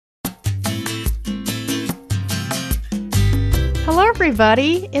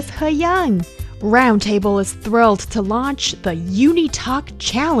everybody, it's He Yang. Roundtable is thrilled to launch the UniTalk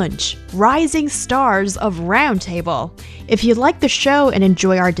Challenge, Rising Stars of Roundtable. If you like the show and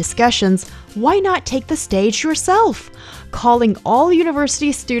enjoy our discussions, why not take the stage yourself? Calling all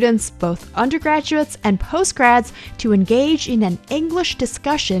university students, both undergraduates and postgrads, to engage in an English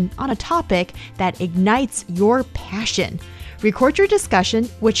discussion on a topic that ignites your passion. Record your discussion,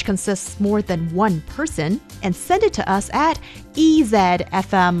 which consists more than one person, and send it to us at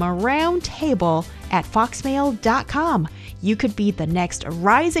ezfmroundtable@foxmail.com. You could be the next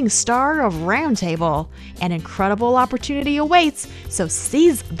rising star of Roundtable. An incredible opportunity awaits, so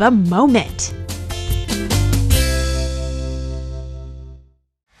seize the moment.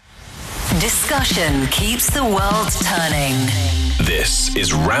 Discussion keeps the world turning. This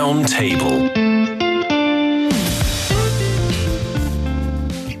is Roundtable.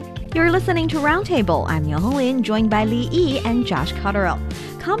 You're listening to Roundtable. I'm Niu Honglin, joined by Yi and Josh Cotterill.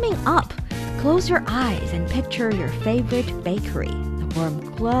 Coming up, close your eyes and picture your favorite bakery. The warm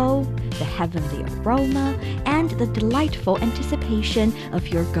glow, the heavenly aroma, and the delightful anticipation of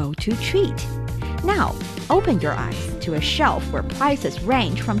your go-to treat. Now, open your eyes to a shelf where prices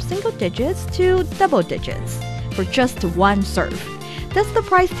range from single digits to double digits for just one serve. Does the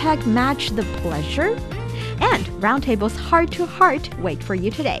price tag match the pleasure? And Roundtable's heart-to-heart wait for you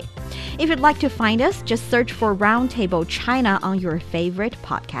today. If you'd like to find us, just search for Roundtable China on your favorite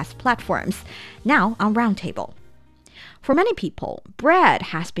podcast platforms. Now on Roundtable. For many people, bread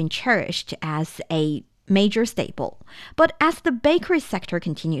has been cherished as a major staple. But as the bakery sector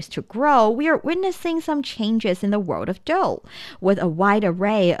continues to grow, we are witnessing some changes in the world of dough, with a wide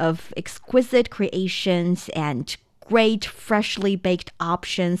array of exquisite creations and great freshly baked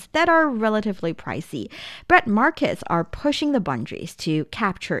options that are relatively pricey. Bread markets are pushing the boundaries to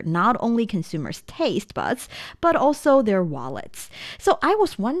capture not only consumers' taste buds, but also their wallets. So I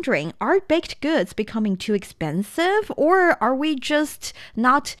was wondering, are baked goods becoming too expensive, or are we just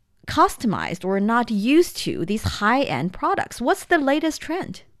not customized or not used to these high-end products? What's the latest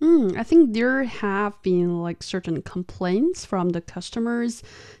trend? I think there have been certain complaints from the customers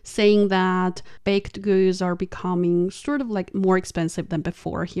saying that baked goods are becoming sort of more expensive than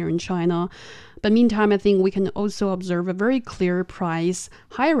before here in China. But meantime, I think we can also observe a very clear price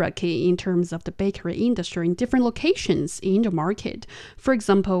hierarchy in terms of the bakery industry in different locations in the market. For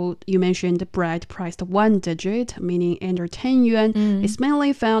example, you mentioned bread priced one digit, meaning under 10 yuan, is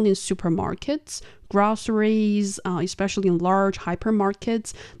mainly found in supermarkets, groceries, especially in large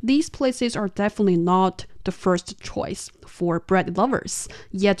hypermarkets. These places are definitely not the first choice for bread lovers.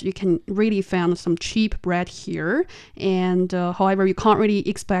 Yet you can really find some cheap bread here. And however, you can't really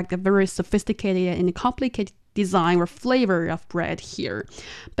expect a very sophisticated and complicated design or flavor of bread here.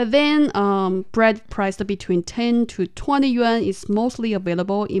 But then bread priced between 10 to 20 yuan is mostly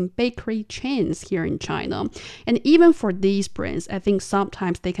available in bakery chains here in China. And even for these brands, I think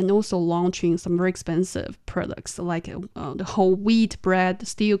sometimes they can also launch in some very expensive products, like the whole wheat bread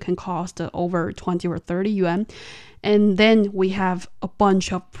still can cost over 20 or 30 yuan. And then we have a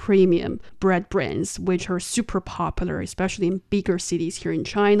bunch of premium bread brands, which are super popular, especially in bigger cities here in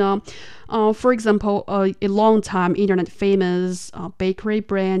China. For example, a long-time internet famous bakery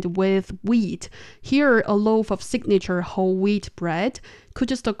brand with wheat. Here, a loaf of signature whole wheat bread could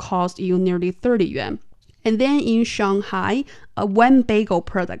just cost you nearly 30 yuan. And then in Shanghai, one bagel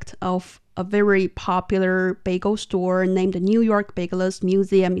product of a very popular bagel store named the New York Bagelist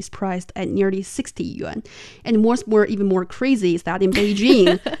Museum is priced at nearly 60 yuan. And even more crazy is that in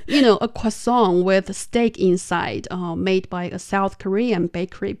Beijing, a croissant with steak inside, made by a South Korean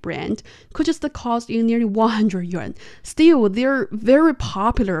bakery brand, could just cost you nearly 100 yuan. Still, they're very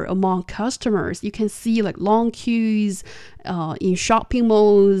popular among customers. You can see long queues in shopping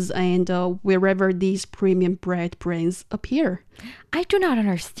malls and wherever these premium bread brands appear. I do not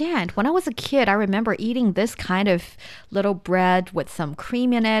understand. When I was a kid, I remember eating this kind of little bread with some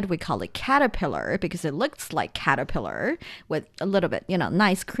cream in it. We call it caterpillar because it looks like caterpillar with a little bit,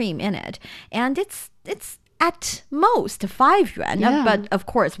 nice cream in it. And it's at most 5 yuan. Yeah. But of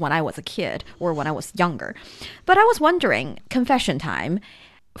course, when I was a kid or when I was younger. But I was wondering, confession time,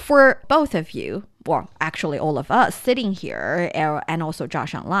 for both of you, well, actually all of us sitting here and also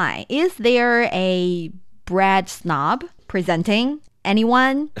Josh online, is there a bread snob presenting?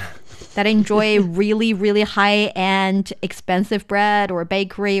 Anyone that enjoy really, really high-end expensive bread or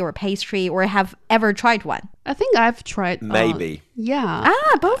bakery or pastry or have ever tried one? I think I've tried. Maybe. Yeah.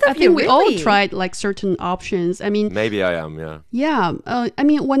 Both of I you think we all really? tried like certain options. I mean, Maybe I am, yeah. yeah. I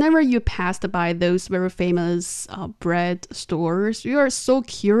mean, whenever you passed by those very famous bread stores, you are so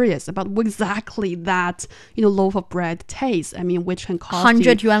curious about what exactly that loaf of bread tastes. I mean, which can cost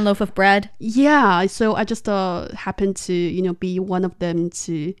 100 yuan loaf of bread. Yeah. So I just happened to be one of them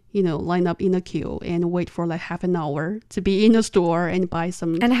to line up in a queue and wait for like half an hour to be in the store and buy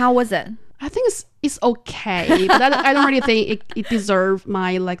some. And how was it? I think it's okay, but I don't really think it deserves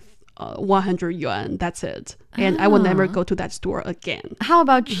my like 100 yuan. That's it. And I will never go to that store again. How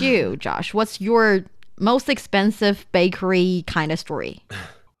about you, Josh? What's your most expensive bakery kind of story?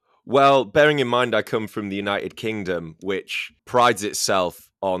 Well, bearing in mind I come from the United Kingdom, which prides itself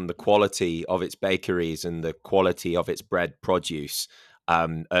on the quality of its bakeries and the quality of its bread produce.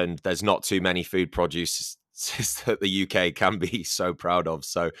 And there's not too many food produce that the UK can be so proud of.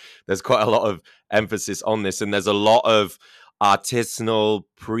 So there's quite a lot of emphasis on this. And there's a lot of artisanal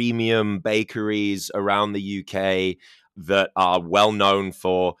premium bakeries around the UK that are well known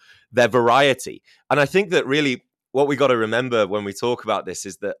for their variety. And I think that really what we got to remember when we talk about this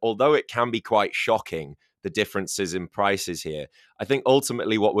is that although it can be quite shocking, the differences in prices here, I think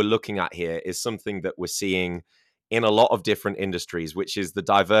ultimately what we're looking at here is something that we're seeing in a lot of different industries, which is the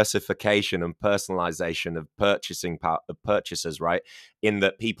diversification and personalization of purchasers, right? In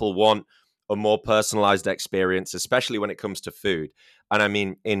that people want a more personalized experience, especially when it comes to food. And I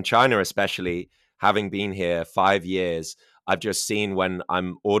mean, in China, especially, having been here 5 years, I've just seen when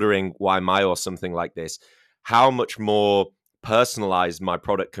I'm ordering Waimai or something like this, how much more personalized my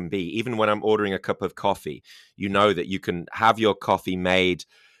product can be. Even when I'm ordering a cup of coffee, you know that you can have your coffee made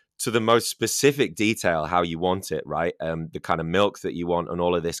to the most specific detail how you want it, right? The kind of milk that you want and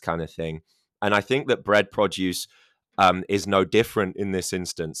all of this kind of thing. And I think that bread produce is no different in this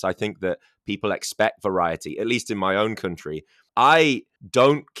instance. I think that people expect variety, at least in my own country. I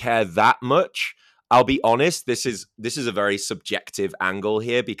don't care that much. I'll be honest, this is a very subjective angle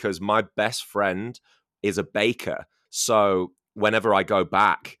here because my best friend is a baker. So whenever I go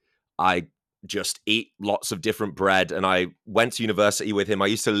back, I just eat lots of different bread. And I went to university with him. I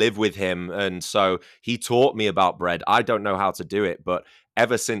used to live with him. And so he taught me about bread. I don't know how to do it, but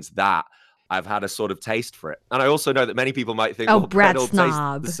ever since that, I've had a sort of taste for it. And I also know that many people might think, well, bread all tastes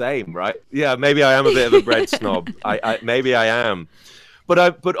the same, right? Yeah, maybe I am a bit of a bread snob. Maybe I am.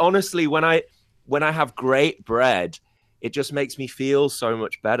 But honestly, when I have great bread, it just makes me feel so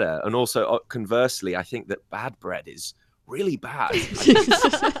much better. And also, conversely, I think that bad bread is really bad.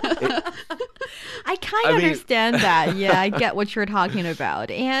 I kind of understand that. Yeah, I get what you're talking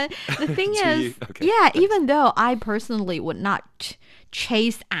about. And the thing is, even though I personally would not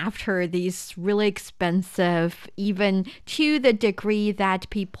chase after these really expensive, even to the degree that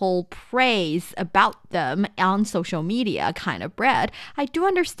people praise about them on social media kind of bread, I do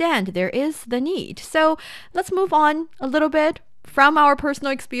understand there is the need. So let's move on a little bit from our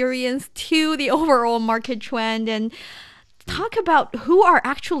personal experience to the overall market trend and talk about who are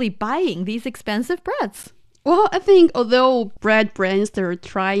actually buying these expensive breads. Well, I think although bread brands, they're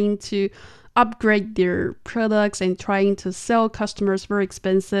trying to upgrade their products and trying to sell customers very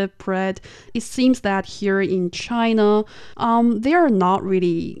expensive bread, it seems that here in China, they are not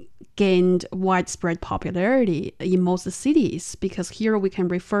really gained widespread popularity in most cities, because here we can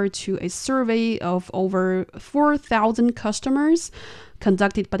refer to a survey of over 4,000 customers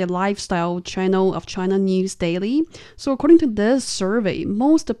conducted by the lifestyle channel of China News Daily. So according to this survey,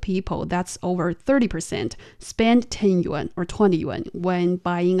 most people, that's over 30%, spend 10 yuan or 20 yuan when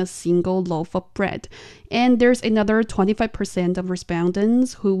buying a single loaf of bread. And there's another 25% of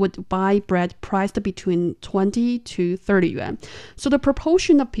respondents who would buy bread priced between 20 to 30 yuan. So the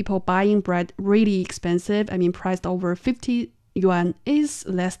proportion of people buying bread really expensive, priced over 50 yuan, is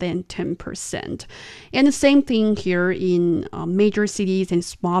less than 10%. And the same thing here in major cities and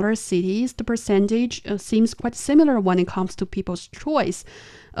smaller cities. The percentage seems quite similar when it comes to people's choice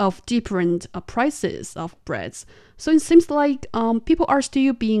of different prices of breads. So it seems like people are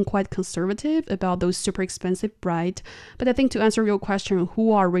still being quite conservative about those super expensive bread. But I think to answer your question,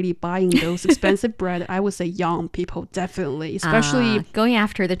 who are really buying those expensive bread, I would say young people, definitely. Especially going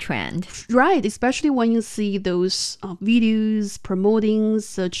after the trend. Right, especially when you see those videos promoting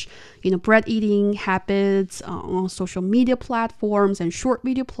such, bread eating habits on social media platforms and short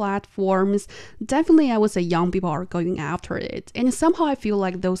video platforms. Definitely, I would say young people are going after it. And somehow I feel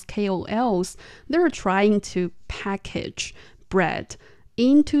like those KOLs, they're trying to package bread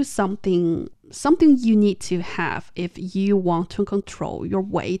into something something you need to have if you want to control your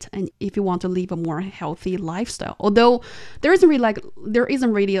weight and if you want to live a more healthy lifestyle. Although there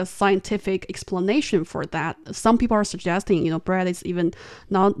isn't really a scientific explanation for that. Some people are suggesting, bread is even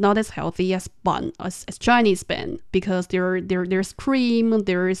not as healthy as bun, as Chinese bun, because there's cream,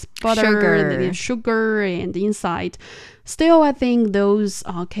 there's butter, and there's sugar, and inside. Still, I think those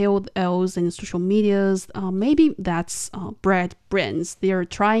KOLs and social medias, maybe that's bread brands. They're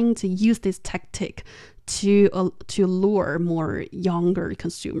trying to use this tactic to lure more younger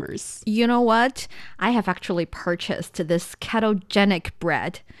consumers. You know what? I have actually purchased this ketogenic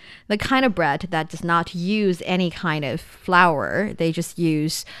bread, the kind of bread that does not use any kind of flour. They just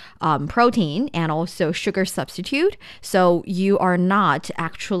use protein and also sugar substitute. So you are not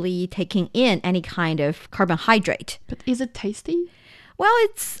actually taking in any kind of carbohydrate. But is it tasty? Well,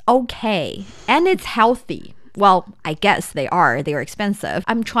 it's okay. And it's healthy. Well, I guess they are. They are expensive.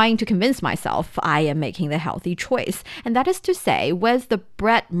 I'm trying to convince myself I am making the healthy choice. And that is to say, with the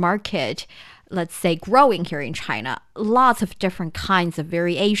bread market, let's say, growing here in China, lots of different kinds of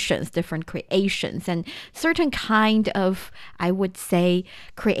variations, different creations, and certain kind of, I would say,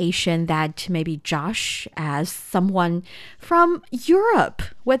 creation that maybe Josh, as someone from Europe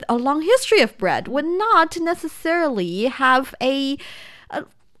with a long history of bread, would not necessarily have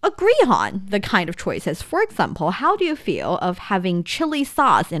agree on the kind of choices. For example, how do you feel of having chili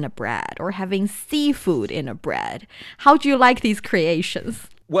sauce in a bread or having seafood in a bread? How do you like these creations?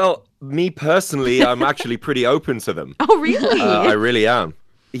 Well, me personally, I'm actually pretty open to them. Oh, really? I really am.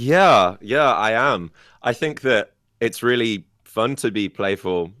 Yeah, I am. I think that it's really fun to be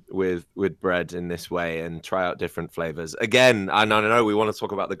playful with bread in this way and try out different flavors. Again, and I know we want to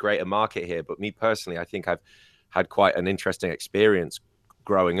talk about the greater market here, but me personally, I think I've had quite an interesting experience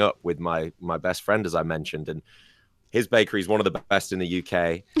growing up with my best friend, as I mentioned, and his bakery is one of the best in the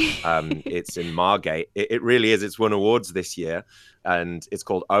UK. It's in Margate. It really is. It's won awards this year, and it's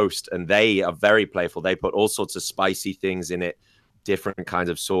called Oast, and they are very playful. They put all sorts of spicy things in it, different kinds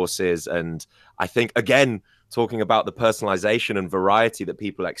of sauces, and I think, again, talking about the personalization and variety that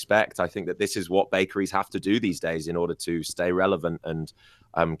people expect, I think that this is what bakeries have to do these days in order to stay relevant and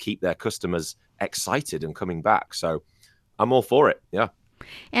keep their customers excited and coming back. So I'm all for it. Yeah.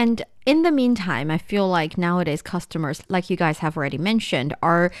 And in the meantime, I feel like nowadays customers, like you guys have already mentioned,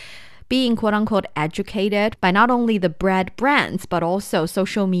 are being quote unquote educated by not only the bread brands, but also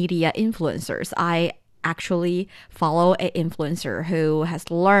social media influencers. I actually follow an influencer who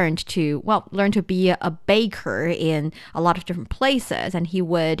has learned to be a baker in a lot of different places, and he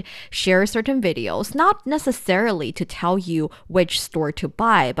would share certain videos, not necessarily to tell you which store to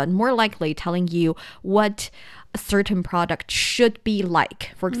buy, but more likely telling you what a certain product should be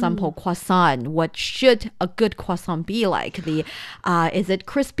like. For example, croissant. What should a good croissant be like? Is it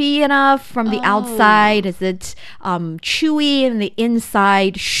crispy enough from the outside? Is it chewy in the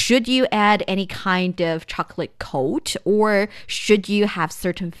inside? Should you add any kind of chocolate coat, or should you have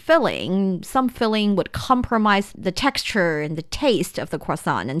certain filling? Some filling would compromise the texture and the taste of the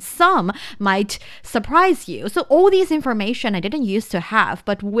croissant, and some might surprise you. So all these information I didn't used to have,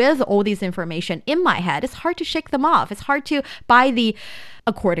 but with all these information in my head, it's hard to shake them off. It's hard to buy the,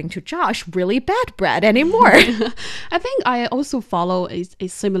 according to Josh, really bad bread anymore. I think I also follow a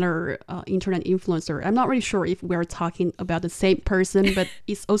similar internet influencer. I'm not really sure if we're talking about the same person, but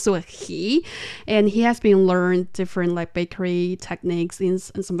it's also a he. And he has been learned different bakery techniques in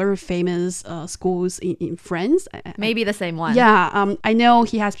some very famous schools in France. Maybe the same one. Yeah, I know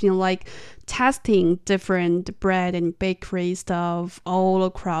he has been testing different bread and bakery stuff all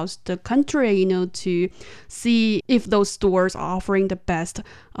across the country, to see if those stores are offering the best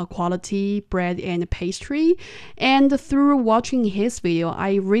quality bread and pastry. And through watching his video,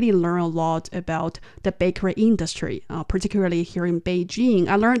 I really learned a lot about the bakery industry, particularly here in Beijing.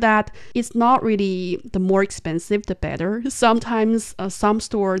 I learned that it's not really the more expensive, the better. Sometimes some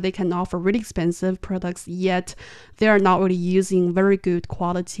store, they can offer really expensive products, yet they are not really using very good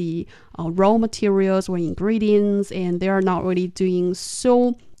quality raw materials or ingredients, and they are not really doing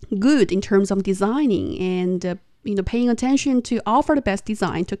so good in terms of designing and paying attention to offer the best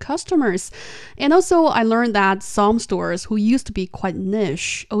design to customers. And also I learned that some stores who used to be quite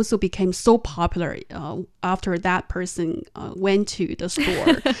niche also became so popular after that person went to the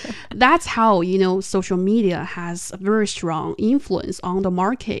store. That's how, social media has a very strong influence on the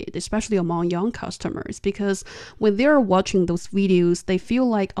market, especially among young customers, because when they're watching those videos, they feel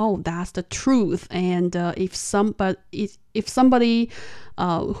like, oh, that's the truth. And if somebody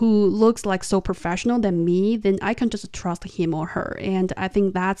who looks so professional than me, then I can just trust him or her. And I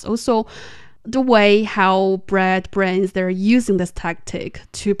think that's also the way how bread brands they're using this tactic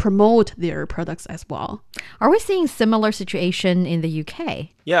to promote their products as well. Are we seeing similar situation in the UK?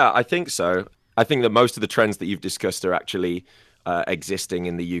 Yeah, I think so. I think that most of the trends that you've discussed are actually existing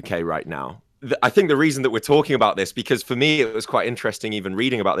in the UK right now. I think the reason that we're talking about this, because for me, it was quite interesting even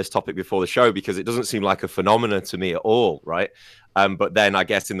reading about this topic before the show, because it doesn't seem like a phenomenon to me at all, right? But then I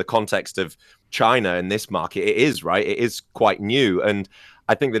guess in the context of China and this market, it is, right? It is quite new. And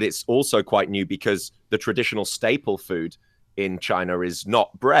I think that it's also quite new because the traditional staple food in China is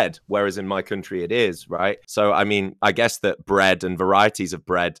not bread, whereas in my country it is, right? So, I mean, I guess that bread and varieties of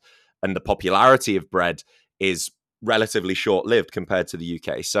bread and the popularity of bread is relatively short-lived compared to the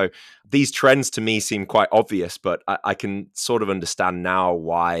UK. So these trends to me seem quite obvious, but I can sort of understand now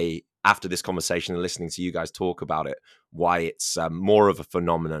why, after this conversation and listening to you guys talk about it, why it's more of a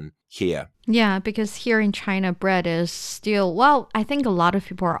phenomenon here. Yeah, because here in China, bread is still, well, I think a lot of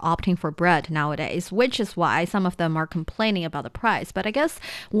people are opting for bread nowadays, which is why some of them are complaining about the price. But I guess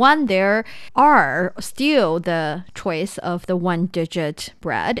one, there are still the choice of the one-digit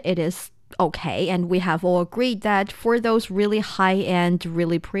bread. It is okay, and we have all agreed that for those really high-end,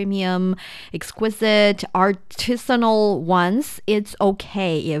 really premium, exquisite, artisanal ones, it's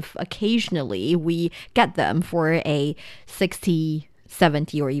okay if occasionally we get them for a 60,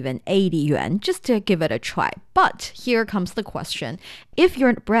 70 or even 80 yuan just to give it a try. But here comes the question. If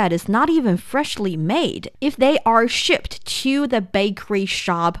your bread is not even freshly made, if they are shipped to the bakery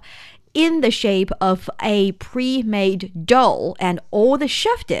shop in the shape of a pre-made dough, and all the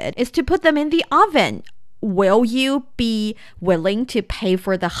chef did is to put them in the oven, will you be willing to pay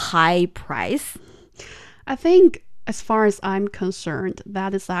for the high price? I think, as far as I'm concerned,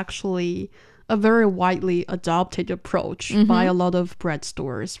 that is actually a very widely adopted approach by a lot of bread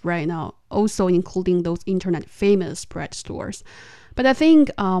stores right now, also including those internet famous bread stores. But I think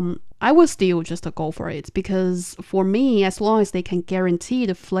I will still just go for it, because for me, as long as they can guarantee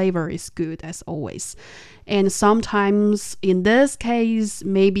the flavor is good as always. And sometimes in this case,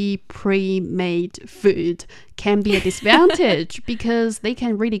 maybe pre-made food can be a disadvantage because they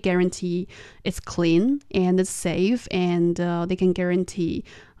can really guarantee it's clean and it's safe, and they can guarantee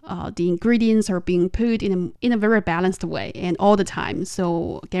the ingredients are being put in a very balanced way and all the time,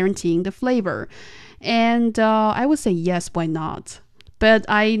 so guaranteeing the flavor. And I would say yes, why not? But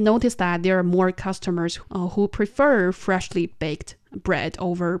I noticed that there are more customers who prefer freshly baked bread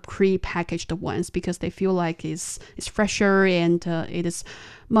over pre-packaged ones because they feel like it's fresher and it is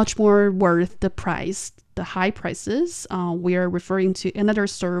much more worth the price, the high prices. We are referring to another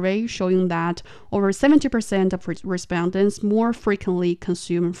survey showing that over 70% of respondents more frequently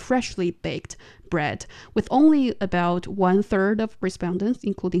consume freshly baked bread, with only about 1/3 of respondents,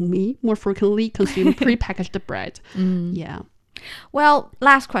 including me, more frequently consume pre-packaged bread. Yeah. Well,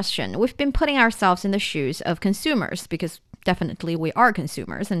 last question. We've been putting ourselves in the shoes of consumers because definitely we are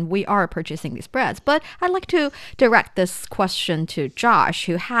consumers and we are purchasing these breads. But I'd like to direct this question to Josh,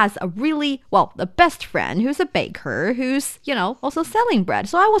 who has a really, well, the best friend who's a baker who's, also selling bread.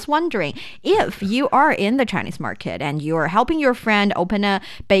 So I was wondering, if you are in the Chinese market and you're helping your friend open a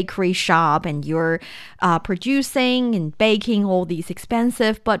bakery shop and you're producing and baking all these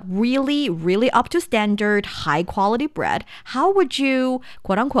expensive but really, really up to standard, high quality bread, how would you,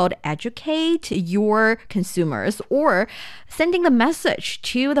 quote unquote, educate your consumers, or sending the message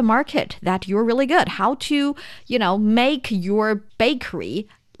to the market that you're really good, how to, make your bakery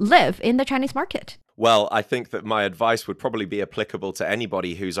live in the Chinese market? Well, I think that my advice would probably be applicable to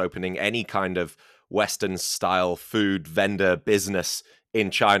anybody who's opening any kind of Western style food vendor business in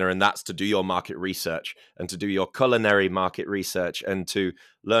China, and that's to do your market research and to do your culinary market research and to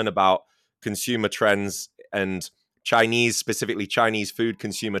learn about consumer trends and specifically Chinese food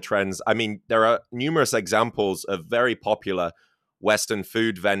consumer trends. I mean, there are numerous examples of very popular Western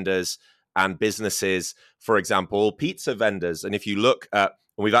food vendors and businesses, for example, pizza vendors. And if you look at,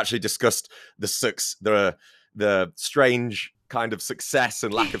 we've actually discussed the strange kind of success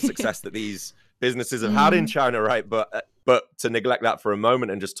and lack of success that these businesses have had in China, right? But to neglect that for a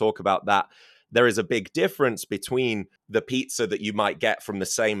moment and just talk about that, there is a big difference between the pizza that you might get from the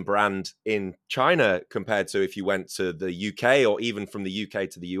same brand in China compared to if you went to the UK or even from the UK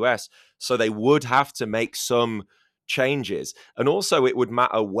to the US. So they would have to make some changes. And also it would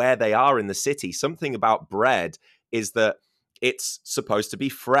matter where they are in the city. Something about bread is that it's supposed to be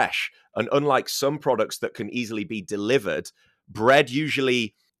fresh. And unlike some products that can easily be delivered, bread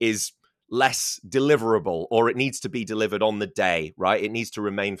usually is less deliverable, or it needs to be delivered on the day, right? It needs to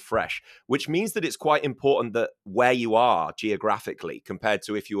remain fresh, which means that it's quite important that where you are geographically compared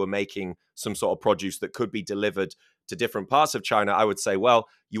to if you were making some sort of produce that could be delivered to different parts of China, I would say, well,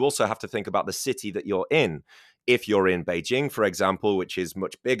 you also have to think about the city that you're in. If you're in Beijing, for example, which is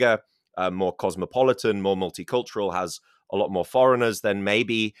much bigger, more cosmopolitan, more multicultural, has a lot more foreigners, then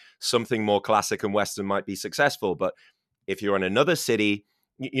maybe something more classic and Western might be successful. But if you're in another city,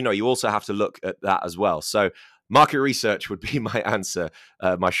 you also have to look at that as well. So market research would be my answer,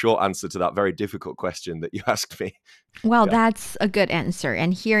 my short answer to that very difficult question that you asked me. Well, Yeah. that's a good answer.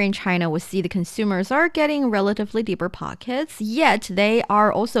 And here in China, we see the consumers are getting relatively deeper pockets, yet they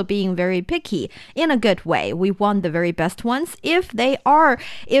are also being very picky in a good way. We want the very best ones. If the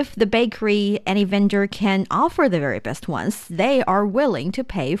bakery, any vendor can offer the very best ones, they are willing to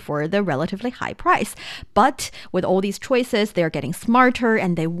pay for the relatively high price. But with all these choices, they're getting smarter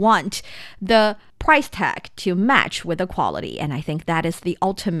and they want the price tag to match with the quality. And I think that is the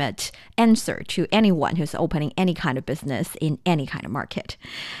ultimate answer to anyone who's opening any kind of business in any kind of market.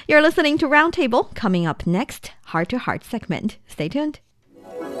 You're listening to Roundtable. Coming up next, Heart to Heart segment. Stay tuned.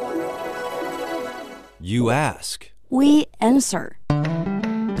 You ask. We answer.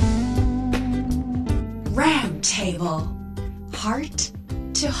 Roundtable. Heart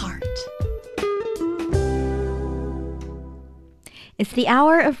to Heart. It's the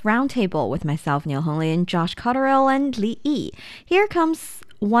hour of Roundtable with myself, Niu Honglin, Josh Cotterill, and Li Yi. Here comes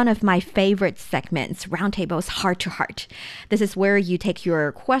one of my favorite segments, Roundtable's Heart to Heart. This is where you take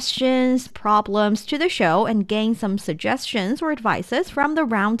your questions, problems to the show and gain some suggestions or advices from the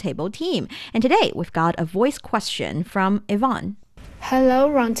Roundtable team. And today, we've got a voice question from Yvonne. Hello,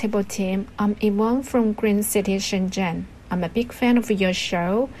 Roundtable team. I'm Yvonne from Green City, Shenzhen. I'm a big fan of your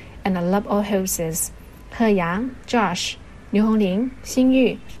show, and I love all hosts. He Yang, Josh, Niu Honglin,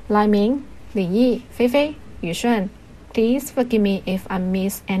 Xinyu, Lai Ming, Li Yi, Fei Fei, Yu Shun. Please forgive me if I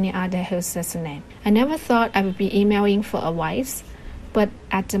miss any other host's name. I never thought I would be emailing for advice, but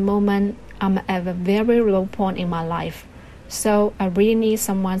at the moment, I'm at a very low point in my life. So I really need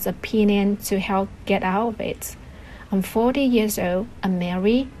someone's opinion to help get out of it. I'm 40 years old, I'm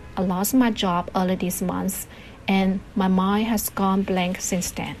married, I lost my job early this month, and my mind has gone blank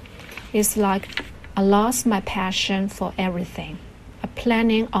since then. It's like I lost my passion for everything. I'm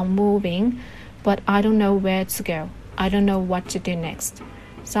planning on moving, but I don't know where to go. I don't know what to do next.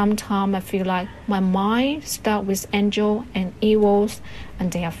 Sometimes I feel like my mind starts with angels and evils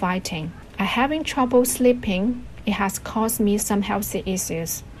and they are fighting. I'm having trouble sleeping. It has caused me some health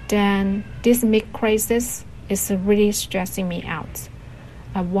issues. Then this mid-crisis is really stressing me out.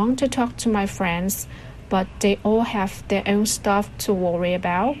 I want to talk to my friends, but they all have their own stuff to worry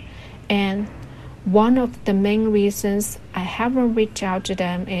about. And one of the main reasons I haven't reached out to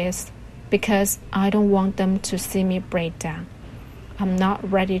them is because I don't want them to see me break down. I'm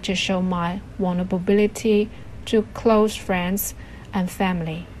not ready to show my vulnerability to close friends and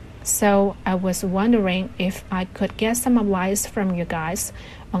family. So I was wondering if I could get some advice from you guys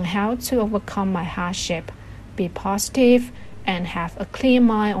on how to overcome my hardship, be positive, and have a clear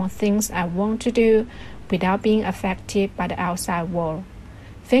mind on things I want to do without being affected by the outside world.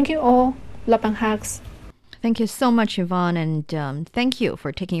 Thank you all. Love and hugs. Thank you so much, Yvonne, and thank you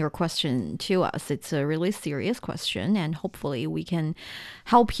for taking your question to us. It's a really serious question, and hopefully we can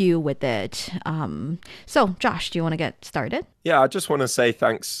help you with it. So, Josh, do you want to get started? Yeah, I just want to say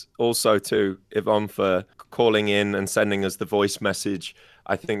thanks also to Yvonne for calling in and sending us the voice message.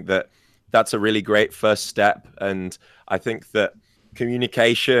 I think that that's a really great first step, and I think that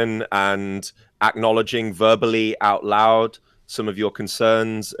communication and acknowledging verbally out loud some of your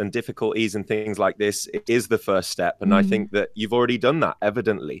concerns and difficulties and things like this is the first step. And I think that you've already done that,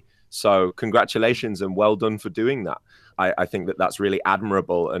 evidently. So congratulations and well done for doing that. I think that that's really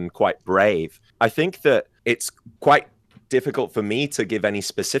admirable and quite brave. I think that it's quite difficult for me to give any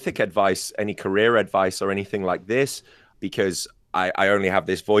specific advice, any career advice or anything like this, because I only have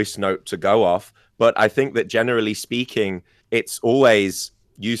this voice note to go off. But I think that generally speaking, it's always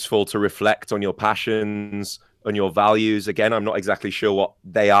useful to reflect on your passions, on your values. Again, I'm not exactly sure what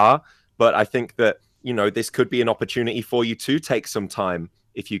they are, but I think that, this could be an opportunity for you to take some time,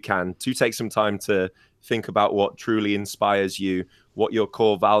 if you can, to take some time to think about what truly inspires you, what your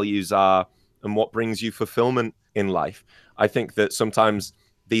core values are, and what brings you fulfillment in life. I think that sometimes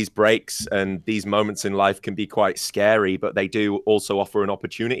these breaks and these moments in life can be quite scary, but they do also offer an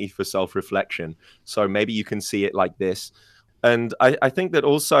opportunity for self-reflection. So maybe you can see it like this. And I think that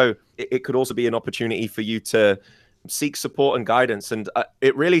also it could also be an opportunity for you to seek support and guidance. And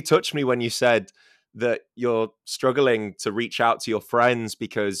it really touched me when you said that you're struggling to reach out to your friends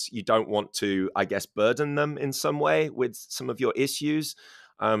because you don't want to, I guess, burden them in some way with some of your issues.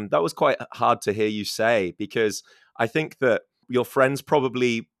 That was quite hard to hear you say, because I think that your friends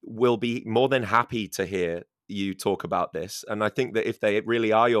probably will be more than happy to hear, you talk about this. And I think that if they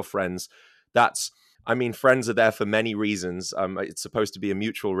really are your friends, friends are there for many reasons. It's supposed to be a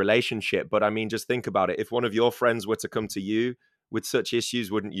mutual relationship, but just think about it. If one of your friends were to come to you with such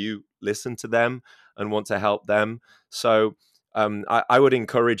issues, wouldn't you listen to them and want to help them? So I would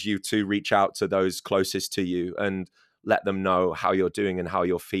encourage you to reach out to those closest to you and let them know how you're doing and how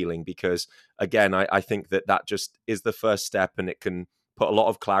you're feeling, because again, I think that just is the first step, and it can put a lot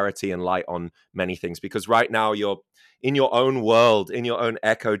of clarity and light on many things, because right now you're in your own world, in your own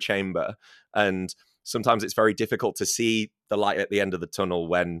echo chamber, and sometimes it's very difficult to see the light at the end of the tunnel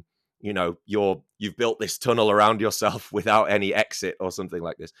when you've built this tunnel around yourself without any exit or something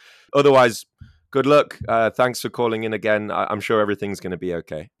like this. Otherwise, good luck. Thanks for calling in again. I'm sure everything's going to be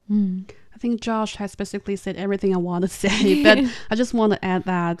okay. I think Josh has basically said everything I want to say, but I just want to add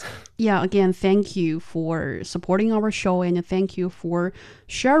that, again, thank you for supporting our show, and thank you for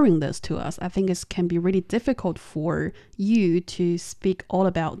sharing this to us. I think it can be really difficult for you to speak all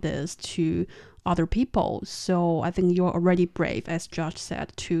about this to other people. So I think you're already brave, as Josh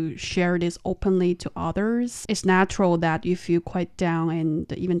said, to share this openly to others. It's natural that you feel quite down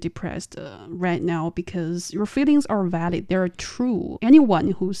and even depressed right now, because your feelings are valid. They're true.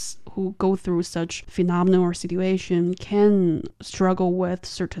 Anyone who go through such phenomenon or situation can struggle with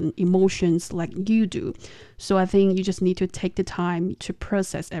certain emotions like you do. So I think you just need to take the time to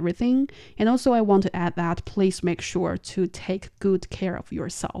process everything. And also I want to add that please make sure to take good care of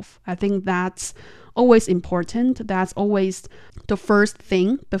yourself. I think that's always important. That's always the first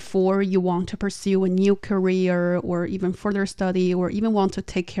thing before you want to pursue a new career or even further study or even want to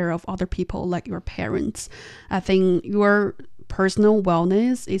take care of other people like your parents. I think your personal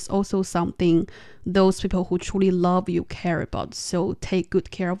wellness is also something those people who truly love you care about. So take good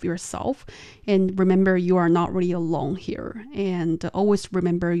care of yourself, and remember you are not really alone here. And always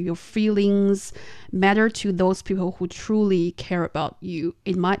remember your feelings matter to those people who truly care about you.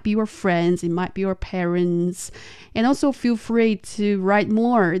 It might be your friends, it might be your parents. And also feel free to write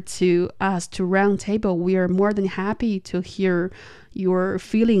more to us, to Roundtable. We are more than happy to hear your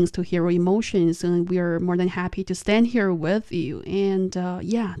feelings, to hear your emotions, and we are more than happy to stand here with you. And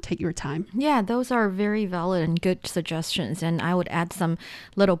take your time. Yeah, those are very valid and good suggestions. And I would add some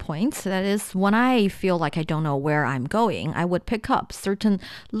little points. That is, when I feel like I don't know where I'm going, I would pick up certain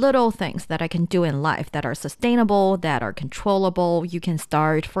little things that I can do in life that are sustainable, that are controllable. You can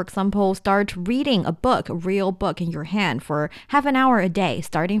start reading a book, a real book in your hand for half an hour a day,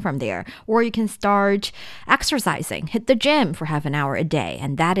 starting from there. Or you can start exercising, hit the gym for half an hour a day,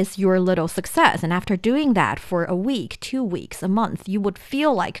 and that is your little success. And after doing that for a week, 2 weeks, a month, you would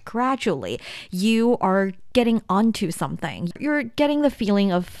feel like gradually you are getting onto something. You're getting the feeling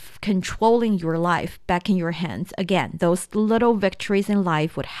of controlling your life back in your hands. Again, those little victories in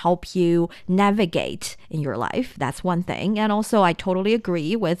life would help you navigate in your life. That's one thing. And also, I totally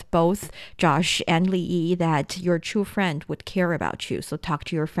agree with both Josh and Li that your true friend would care about you. So talk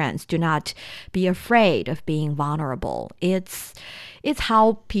to your friends. Do not be afraid of being vulnerable. It's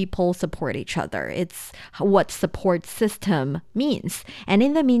how people support each other. It's what support system means. And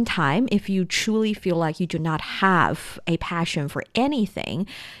in the meantime, if you truly feel like you do not have a passion for anything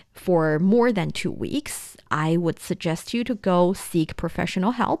for more than 2 weeks, I would suggest you to go seek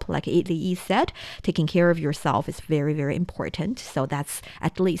professional help. Like Li said, taking care of yourself is very, very important. So that's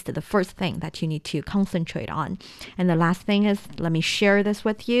at least the first thing that you need to concentrate on. And the last thing is, let me share this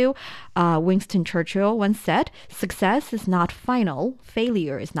with you. Winston Churchill once said, success is not final,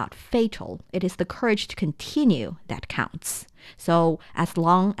 failure is not fatal. It is the courage to continue that counts. So as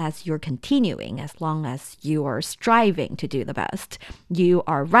long as you're continuing, as long as you are striving to do the best, you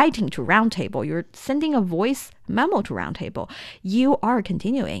are writing to Roundtable, you're sending a voice memo to Roundtable, you are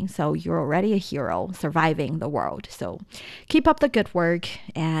continuing. So you're already a hero surviving the world. So keep up the good work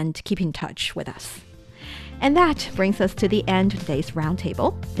and keep in touch with us. And that brings us to the end of today's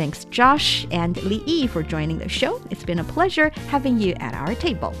Roundtable. Thanks Josh and Li for joining the show. It's been a pleasure having you at our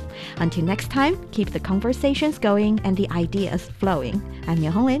table. Until next time, keep the conversations going and the ideas flowing. I'm Niu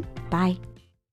Honglin. Bye.